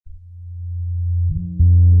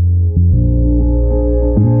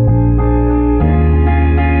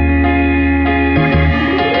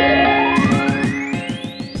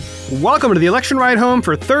Welcome to the election ride home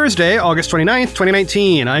for Thursday, August 29th,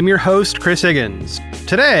 2019. I'm your host, Chris Higgins.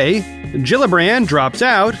 Today, Gillibrand drops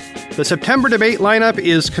out, the September debate lineup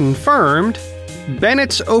is confirmed,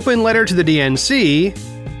 Bennett's open letter to the DNC,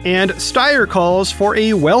 and Steyer calls for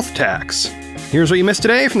a wealth tax. Here's what you missed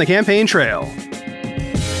today from the campaign trail.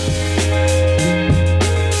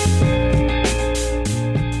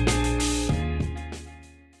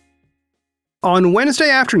 On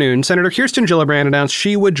Wednesday afternoon, Senator Kirsten Gillibrand announced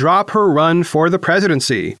she would drop her run for the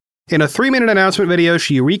presidency. In a 3-minute announcement video,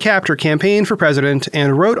 she recapped her campaign for president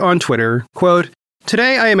and wrote on Twitter, quote,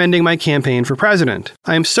 "Today I am ending my campaign for president.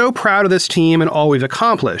 I am so proud of this team and all we've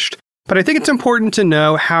accomplished, but I think it's important to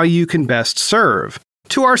know how you can best serve.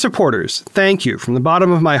 To our supporters, thank you from the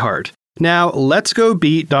bottom of my heart. Now let's go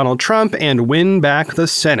beat Donald Trump and win back the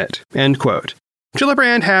Senate," end quote.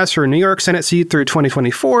 Gillibrand has her New York Senate seat through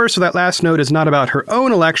 2024, so that last note is not about her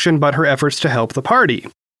own election, but her efforts to help the party.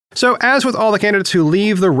 So as with all the candidates who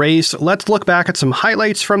leave the race, let's look back at some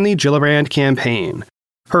highlights from the Gillibrand campaign.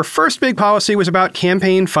 Her first big policy was about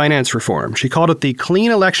campaign finance reform. She called it the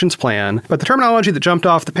Clean Elections Plan, but the terminology that jumped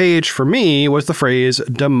off the page for me was the phrase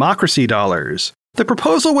democracy dollars. The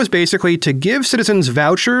proposal was basically to give citizens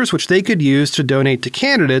vouchers which they could use to donate to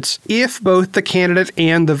candidates if both the candidate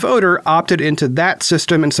and the voter opted into that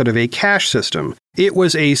system instead of a cash system. It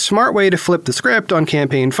was a smart way to flip the script on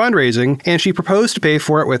campaign fundraising, and she proposed to pay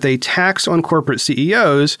for it with a tax on corporate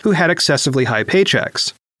CEOs who had excessively high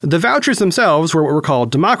paychecks. The vouchers themselves were what were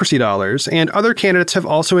called democracy dollars, and other candidates have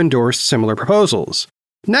also endorsed similar proposals.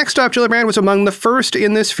 Next up, Gillibrand was among the first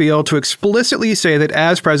in this field to explicitly say that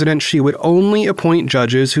as president, she would only appoint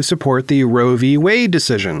judges who support the Roe v. Wade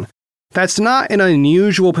decision. That's not an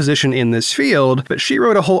unusual position in this field, but she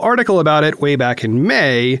wrote a whole article about it way back in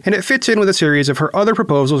May, and it fits in with a series of her other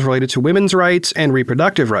proposals related to women's rights and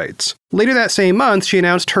reproductive rights. Later that same month, she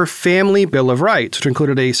announced her Family Bill of Rights, which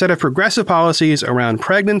included a set of progressive policies around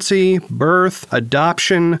pregnancy, birth,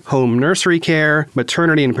 adoption, home nursery care,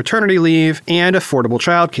 maternity and paternity leave, and affordable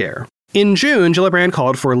childcare. In June, Gillibrand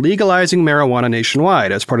called for legalizing marijuana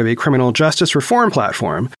nationwide as part of a criminal justice reform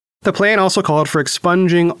platform. The plan also called for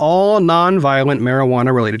expunging all nonviolent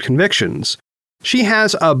marijuana-related convictions. She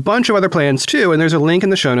has a bunch of other plans too, and there's a link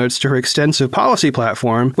in the show notes to her extensive policy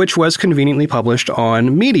platform, which was conveniently published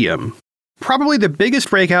on Medium. Probably the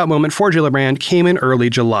biggest breakout moment for Gillibrand came in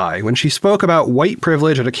early July, when she spoke about white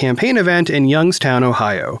privilege at a campaign event in Youngstown,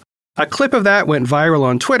 Ohio. A clip of that went viral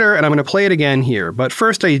on Twitter, and I'm going to play it again here, but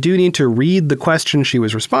first I do need to read the question she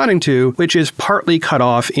was responding to, which is partly cut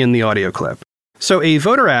off in the audio clip. So a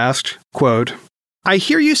voter asked, quote, "I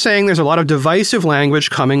hear you saying there's a lot of divisive language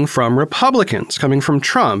coming from Republicans, coming from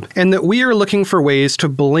Trump, and that we are looking for ways to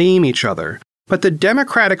blame each other. But the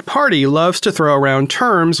Democratic Party loves to throw around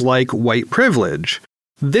terms like white privilege.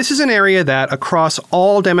 This is an area that, across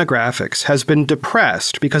all demographics, has been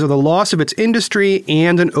depressed because of the loss of its industry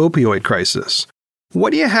and an opioid crisis.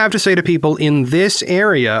 What do you have to say to people in this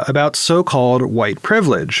area about so-called white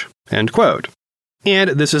privilege?" End quote.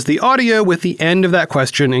 And this is the audio with the end of that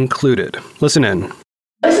question included. Listen in.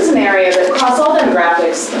 This is an area that across all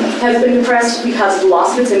demographics has been depressed because of the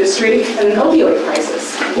loss of its industry and an opioid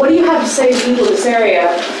crisis. What do you have to say to people in this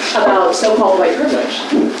area about so-called white privilege?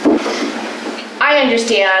 I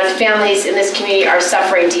understand families in this community are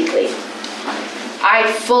suffering deeply.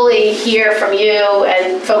 I fully hear from you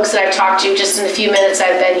and folks that I've talked to just in the few minutes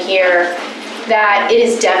I've been here that it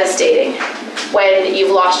is devastating when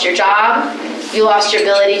you've lost your job, you lost your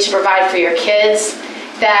ability to provide for your kids,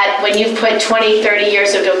 that when you've put 20, 30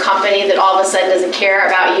 years into a company that all of a sudden doesn't care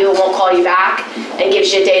about you and won't call you back and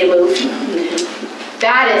gives you a day to move.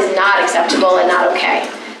 That is not acceptable and not okay.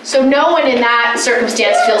 So no one in that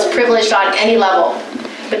circumstance feels privileged on any level.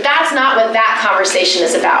 But that's not what that conversation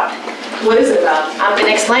is about. What is it about? I'm going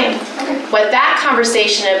to explain. Okay. What that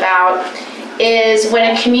conversation is about is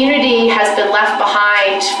when a community has been left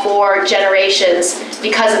behind for generations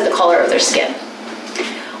because of the color of their skin.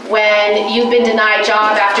 When you've been denied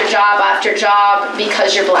job after job after job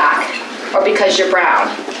because you're black or because you're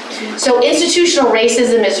brown. So institutional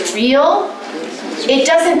racism is real. It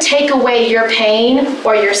doesn't take away your pain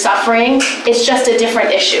or your suffering. It's just a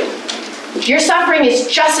different issue. Your suffering is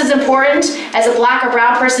just as important as a black or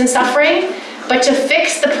brown person suffering, but to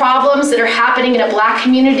fix the problems that are happening in a black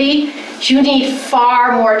community, you need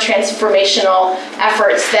far more transformational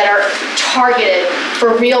efforts that are targeted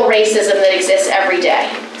for real racism that exists every day.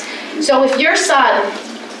 So if your son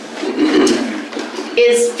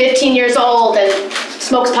is 15 years old and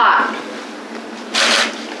smokes pot,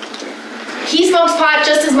 he smokes pot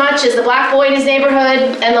just as much as the black boy in his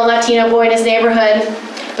neighborhood and the Latino boy in his neighborhood.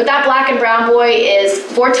 but that black and brown boy is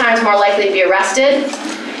 4 times more likely to be arrested.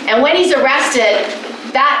 And when he's arrested,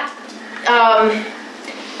 that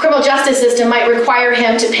criminal justice system might require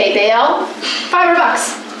him to pay bail,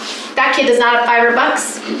 $500. That kid does not have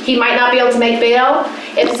 $500. He might not be able to make bail.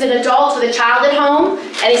 If it's an adult with a child at home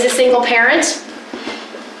and he's a single parent,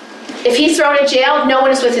 if he's thrown in jail, no one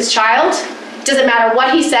is with his child. Doesn't matter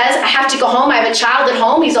what he says. I have to go home. I have a child at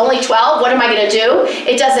home. He's only 12. What am I going to do?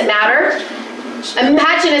 It doesn't matter.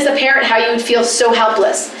 Imagine as a parent how you would feel so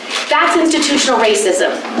helpless. That's institutional racism.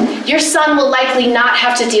 Your son will likely not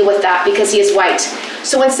have to deal with that because he is white.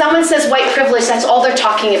 So when someone says white privilege, that's all they're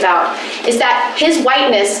talking about, is that his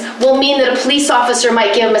whiteness will mean that a police officer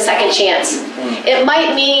might give him a second chance. It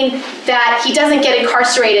might mean that he doesn't get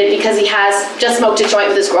incarcerated because he has just smoked a joint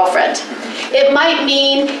with his girlfriend. It might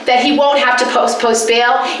mean that he won't have to post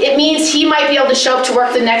bail. It means he might be able to show up to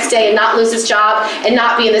work the next day and not lose his job and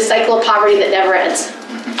not be in this cycle of poverty that never ends.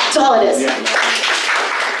 That's all it is.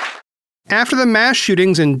 After the mass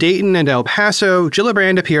shootings in Dayton and El Paso,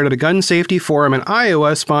 Gillibrand appeared at a gun safety forum in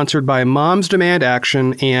Iowa sponsored by Moms Demand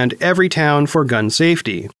Action and Everytown for Gun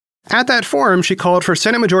Safety. At that forum, she called for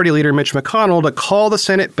Senate Majority Leader Mitch McConnell to call the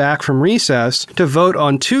Senate back from recess to vote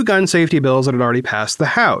on 2 gun safety bills that had already passed the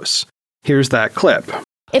House. Here's that clip.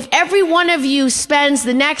 If every one of you spends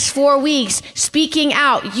the next 4 weeks speaking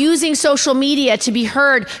out, using social media to be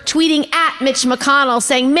heard, tweeting at Mitch McConnell,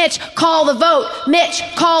 saying, Mitch, call the vote, Mitch,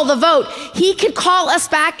 call the vote, he could call us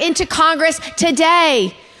back into Congress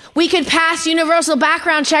today. We could pass universal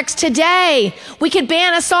background checks today. We could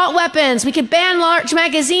ban assault weapons. We could ban large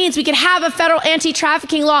magazines. We could have a federal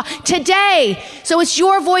anti-trafficking law today. So it's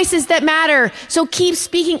your voices that matter. So keep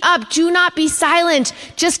speaking up. Do not be silent.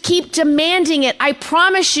 Just keep demanding it. I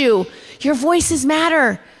promise you, your voices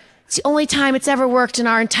matter. It's the only time it's ever worked in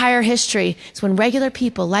our entire history. It's when regular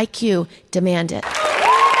people like you demand it.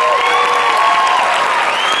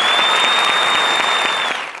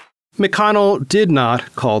 McConnell did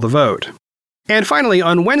not call the vote. And finally,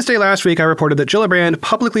 on Wednesday last week, I reported that Gillibrand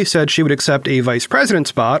publicly said she would accept a vice president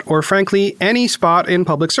spot, or frankly, any spot in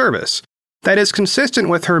public service. That is consistent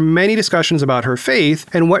with her many discussions about her faith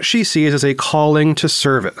and what she sees as a calling to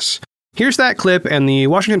service. Here's that clip, and the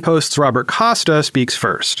Washington Post's Robert Costa speaks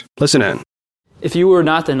first. Listen in. If you were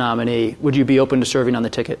not the nominee, would you be open to serving on the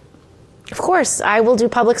ticket? Of course. I will do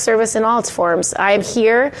public service in all its forms. I am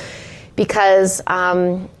here because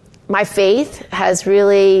my faith has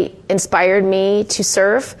really inspired me to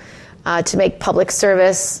serve, to make public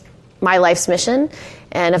service my life's mission.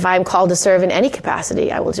 And if I'm called to serve in any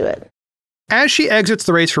capacity, I will do it. As she exits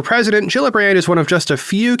the race for president, Gillibrand is one of just a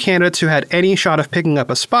few candidates who had any shot of picking up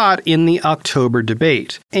a spot in the October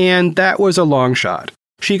debate. And that was a long shot.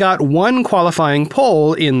 She got 1 qualifying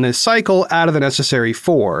poll in this cycle out of the necessary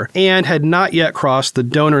 4, and had not yet crossed the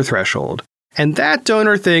donor threshold. And that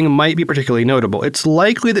donor thing might be particularly notable. It's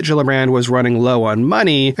likely that Gillibrand was running low on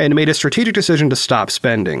money and made a strategic decision to stop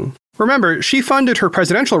spending. Remember, she funded her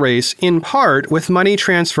presidential race in part with money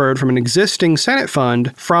transferred from an existing Senate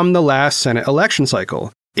fund from the last Senate election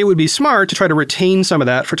cycle. It would be smart to try to retain some of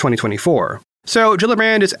that for 2024. So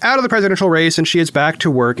Gillibrand is out of the presidential race and she is back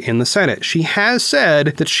to work in the Senate. She has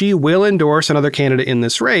said that she will endorse another candidate in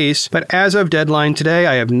this race, but as of deadline today,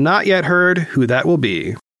 I have not yet heard who that will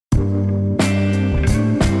be.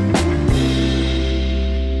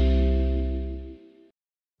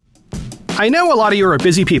 I know a lot of you are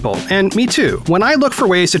busy people, and me too. When I look for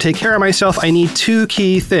ways to take care of myself, I need 2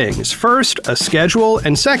 key things. First, a schedule,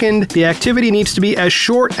 and second, the activity needs to be as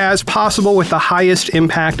short as possible with the highest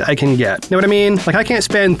impact I can get. Know what I mean? Like, I can't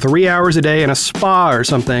spend 3 hours a day in a spa or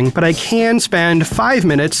something, but I can spend 5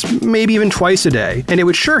 minutes, maybe even twice a day. And it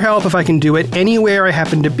would sure help if I can do it anywhere I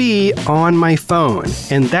happen to be on my phone.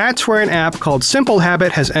 And that's where an app called Simple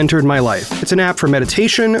Habit has entered my life. It's an app for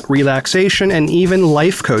meditation, relaxation, and even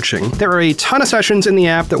life coaching. There are a ton of sessions in the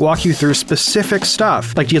app that walk you through specific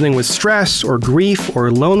stuff, like dealing with stress or grief or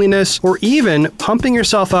loneliness, or even pumping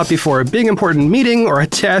yourself up before a big important meeting or a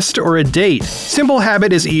test or a date. Simple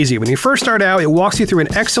Habit is easy. When you first start out, it walks you through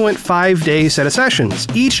an excellent 5-day set of sessions.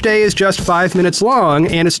 Each day is just 5 minutes long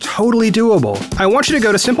and is totally doable. I want you to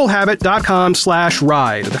go to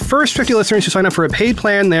simplehabit.com/ride. The first 50 listeners who sign up for a paid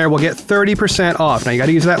plan there will get 30% off. Now you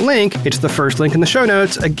gotta use that link. It's the first link in the show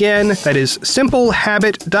notes. Again, that is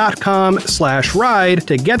simplehabit.com/ride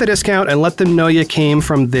to get the discount and let them know you came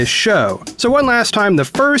from this show. So one last time, the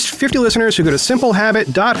first 50 listeners who go to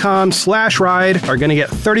simplehabit.com/ride are going to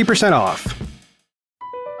get 30% off.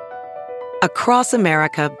 Across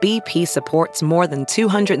America, BP supports more than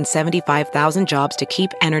 275,000 jobs to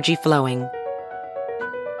keep energy flowing.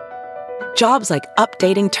 Jobs like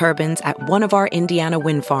updating turbines at one of our Indiana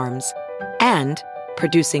wind farms and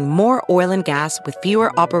producing more oil and gas with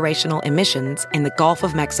fewer operational emissions in the Gulf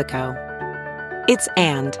of Mexico. It's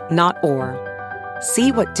and, not or.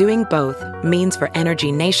 See what doing both means for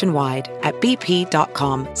energy nationwide at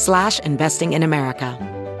bp.com/investing in America.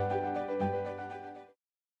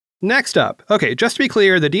 Next up, okay, just to be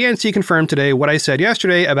clear, the DNC confirmed today what I said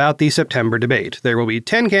yesterday about the September debate. There will be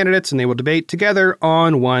 10 candidates and they will debate together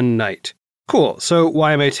on one night. Cool, so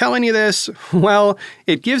why am I telling you this? Well,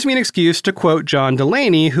 it gives me an excuse to quote John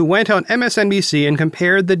Delaney, who went on MSNBC and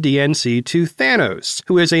compared the DNC to Thanos,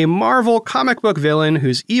 who is a Marvel comic book villain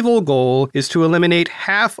whose evil goal is to eliminate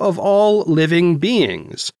half of all living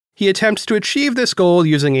beings. He attempts to achieve this goal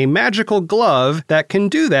using a magical glove that can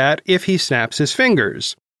do that if he snaps his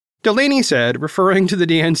fingers. Delaney said, referring to the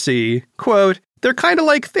DNC, quote, "They're kind of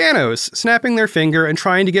like Thanos, snapping their finger and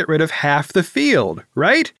trying to get rid of half the field,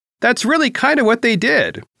 right? That's really kind of what they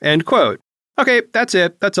did," end quote. Okay, that's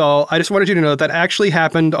it. That's all. I just wanted you to know that actually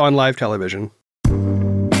happened on live television.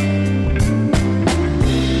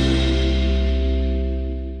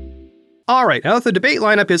 All right, now that the debate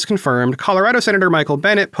lineup is confirmed, Colorado Senator Michael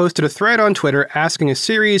Bennet posted a thread on Twitter asking a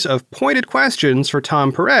series of pointed questions for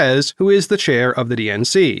Tom Perez, who is the chair of the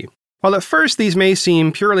DNC. While at first these may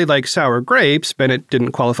seem purely like sour grapes, Bennet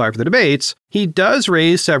didn't qualify for the debates, he does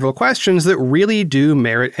raise several questions that really do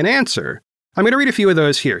merit an answer. I'm going to read a few of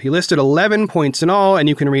those here. He listed 11 points in all, and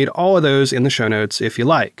you can read all of those in the show notes if you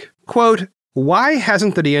like. Quote, "Why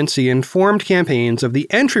hasn't the DNC informed campaigns of the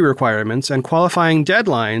entry requirements and qualifying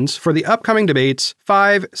deadlines for the upcoming debates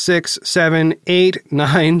 5, 6, 7, 8,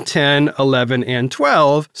 9, 10, 11, and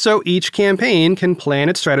 12 so each campaign can plan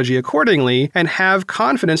its strategy accordingly and have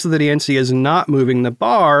confidence that the DNC is not moving the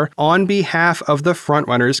bar on behalf of the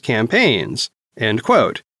frontrunners' campaigns?" End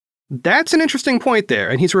quote. That's an interesting point there,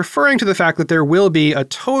 and he's referring to the fact that there will be a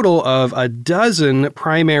total of a dozen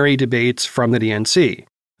primary debates from the DNC.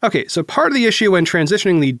 Okay, so part of the issue when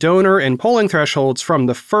transitioning the donor and polling thresholds from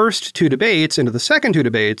the first two debates into the second two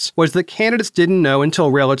debates was that candidates didn't know until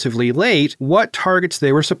relatively late what targets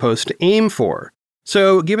they were supposed to aim for.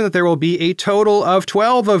 So given that there will be a total of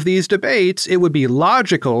 12 of these debates, it would be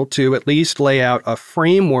logical to at least lay out a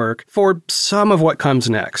framework for some of what comes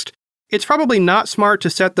next. It's probably not smart to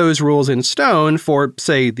set those rules in stone for,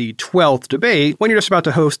 say, the 12th debate when you're just about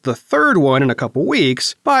to host the third one in a couple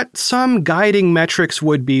weeks, but some guiding metrics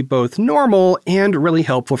would be both normal and really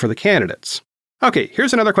helpful for the candidates. Okay,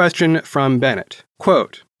 here's another question from Bennett.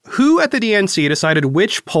 Quote, "Who at the DNC decided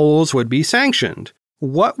which polls would be sanctioned?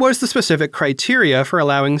 What was the specific criteria for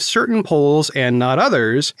allowing certain polls and not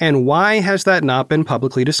others, and why has that not been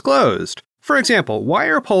publicly disclosed? For example, why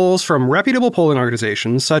are polls from reputable polling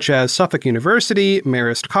organizations such as Suffolk University,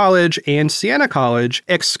 Marist College, and Siena College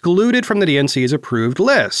excluded from the DNC's approved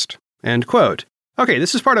list?" End quote. Okay,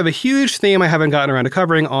 this is part of a huge theme I haven't gotten around to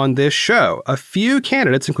covering on this show. A few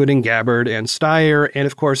candidates, including Gabbard and Steyer, and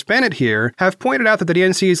of course Bennett here, have pointed out that the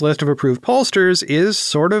DNC's list of approved pollsters is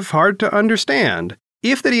sort of hard to understand.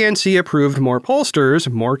 If the DNC approved more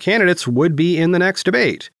pollsters, more candidates would be in the next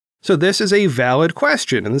debate. So this is a valid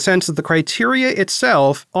question in the sense that the criteria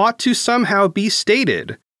itself ought to somehow be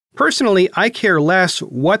stated. Personally, I care less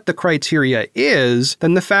what the criteria is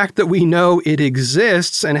than the fact that we know it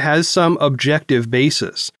exists and has some objective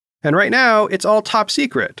basis. And right now, it's all top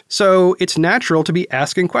secret. So it's natural to be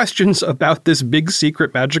asking questions about this big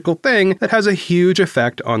secret magical thing that has a huge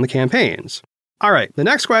effect on the campaigns. All right, the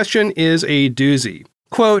next question is a doozy.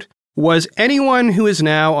 Quote, "Was anyone who is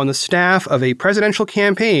now on the staff of a presidential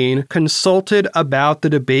campaign consulted about the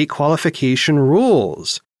debate qualification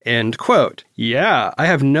rules?" End quote. Yeah, I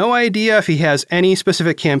have no idea if he has any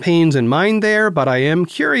specific campaigns in mind there, but I am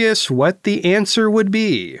curious what the answer would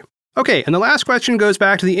be. Okay, and the last question goes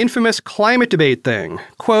back to the infamous climate debate thing.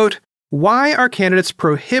 Quote, "Why are candidates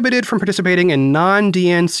prohibited from participating in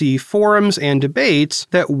non-DNC forums and debates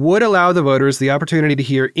that would allow the voters the opportunity to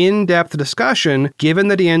hear in-depth discussion given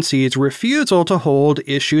the DNC's refusal to hold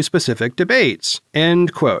issue-specific debates?"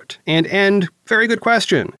 End quote. And very good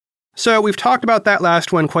question. So we've talked about that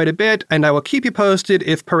last one quite a bit, and I will keep you posted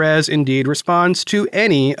if Perez indeed responds to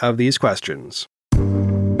any of these questions.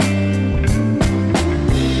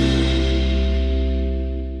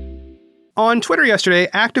 On Twitter yesterday,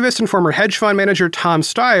 activist and former hedge fund manager Tom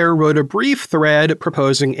Steyer wrote a brief thread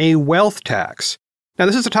proposing a wealth tax. Now,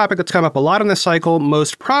 this is a topic that's come up a lot in this cycle,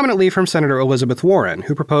 most prominently from Senator Elizabeth Warren,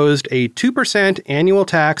 who proposed a 2% annual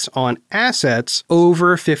tax on assets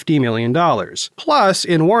over $50 million. Plus,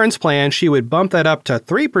 in Warren's plan, she would bump that up to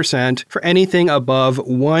 3% for anything above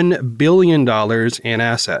 $1 billion in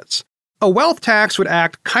assets. A wealth tax would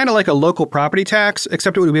act kind of like a local property tax,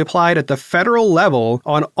 except it would be applied at the federal level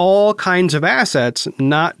on all kinds of assets,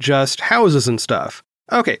 not just houses and stuff.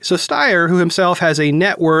 Okay, so Steyer, who himself has a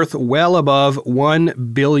net worth well above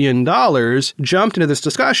 $1 billion, jumped into this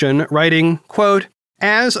discussion, writing, quote,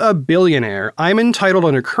 "As a billionaire, I'm entitled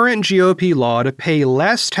under current GOP law to pay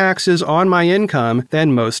less taxes on my income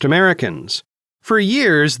than most Americans. For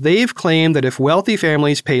years, they've claimed that if wealthy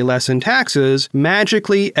families pay less in taxes,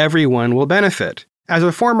 magically everyone will benefit. As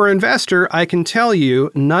a former investor, I can tell you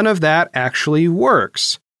none of that actually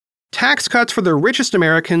works. Tax cuts for the richest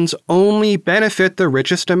Americans only benefit the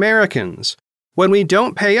richest Americans. When we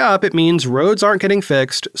don't pay up, it means roads aren't getting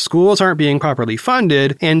fixed, schools aren't being properly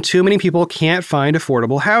funded, and too many people can't find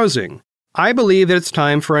affordable housing. I believe that it's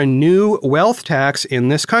time for a new wealth tax in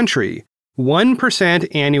this country. 1%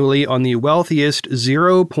 annually on the wealthiest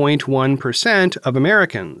 0.1% of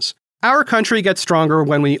Americans. Our country gets stronger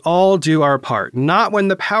when we all do our part, not when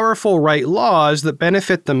the powerful write laws that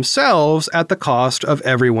benefit themselves at the cost of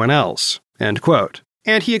everyone else." End quote.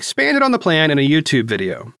 And he expanded on the plan in a YouTube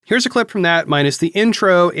video. Here's a clip from that, minus the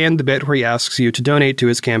intro and the bit where he asks you to donate to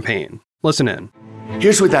his campaign. Listen in.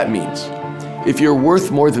 Here's what that means. If you're worth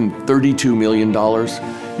more than $32 million,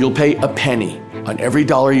 you'll pay a penny on every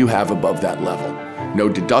dollar you have above that level. No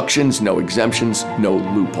deductions, no exemptions, no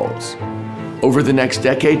loopholes. Over the next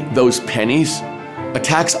decade, those pennies, a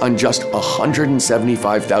tax on just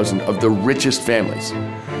 175,000 of the richest families,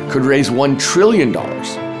 could raise $1 trillion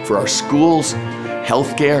for our schools,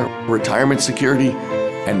 healthcare, retirement security,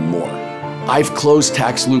 and more. I've closed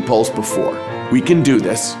tax loopholes before. We can do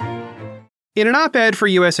this. In an op-ed for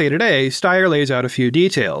USA Today, Steyer lays out a few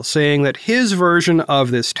details, saying that his version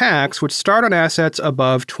of this tax would start on assets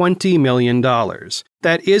above $20 million.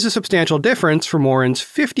 That is a substantial difference from Warren's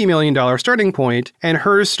 $50 million starting point, and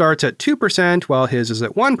hers starts at 2% while his is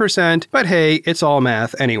at 1%, but hey, it's all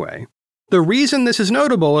math anyway. The reason this is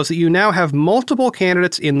notable is that you now have multiple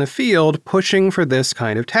candidates in the field pushing for this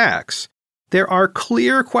kind of tax. There are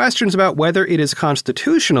clear questions about whether it is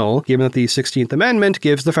constitutional, given that the 16th Amendment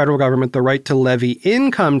gives the federal government the right to levy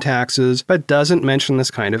income taxes, but doesn't mention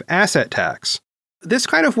this kind of asset tax. This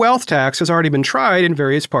kind of wealth tax has already been tried in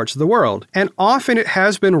various parts of the world, and often it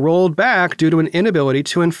has been rolled back due to an inability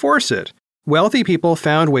to enforce it. Wealthy people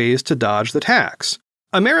found ways to dodge the tax.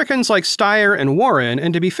 Americans like Steyer and Warren,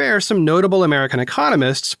 and to be fair, some notable American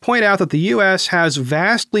economists, point out that the U.S. has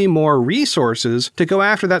vastly more resources to go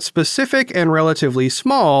after that specific and relatively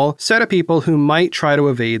small set of people who might try to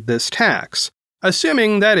evade this tax,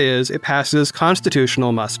 assuming, that is, it passes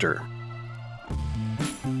constitutional muster.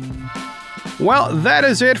 Well, that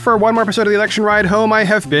is it for one more episode of the Election Ride Home. I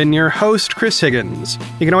have been your host, Chris Higgins.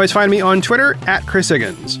 You can always find me on Twitter,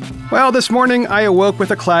 @ChrisHiggins. Well, this morning I awoke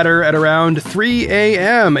with a clatter at around 3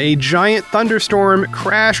 a.m. A giant thunderstorm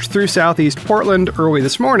crashed through southeast Portland early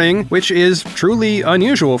this morning, which is truly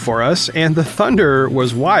unusual for us, and the thunder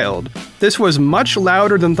was wild. This was much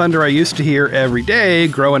louder than thunder I used to hear every day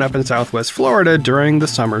growing up in southwest Florida during the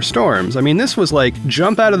summer storms. I mean, this was like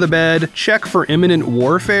jump out of the bed, check for imminent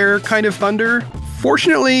warfare kind of thunder.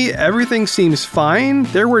 Fortunately, everything seems fine.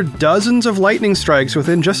 There were dozens of lightning strikes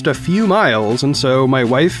within just a few miles, and so my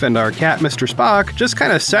wife and our cat, Mr. Spock, just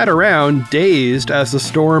kind of sat around dazed as the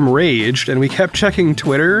storm raged, and we kept checking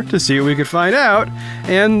Twitter to see what we could find out,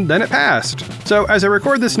 and then it passed. So as I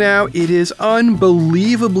record this now, it is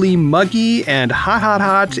unbelievably muggy and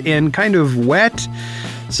hot, and kind of wet.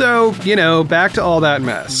 So, back to all that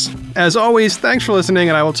mess. As always, thanks for listening,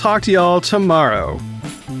 and I will talk to y'all tomorrow.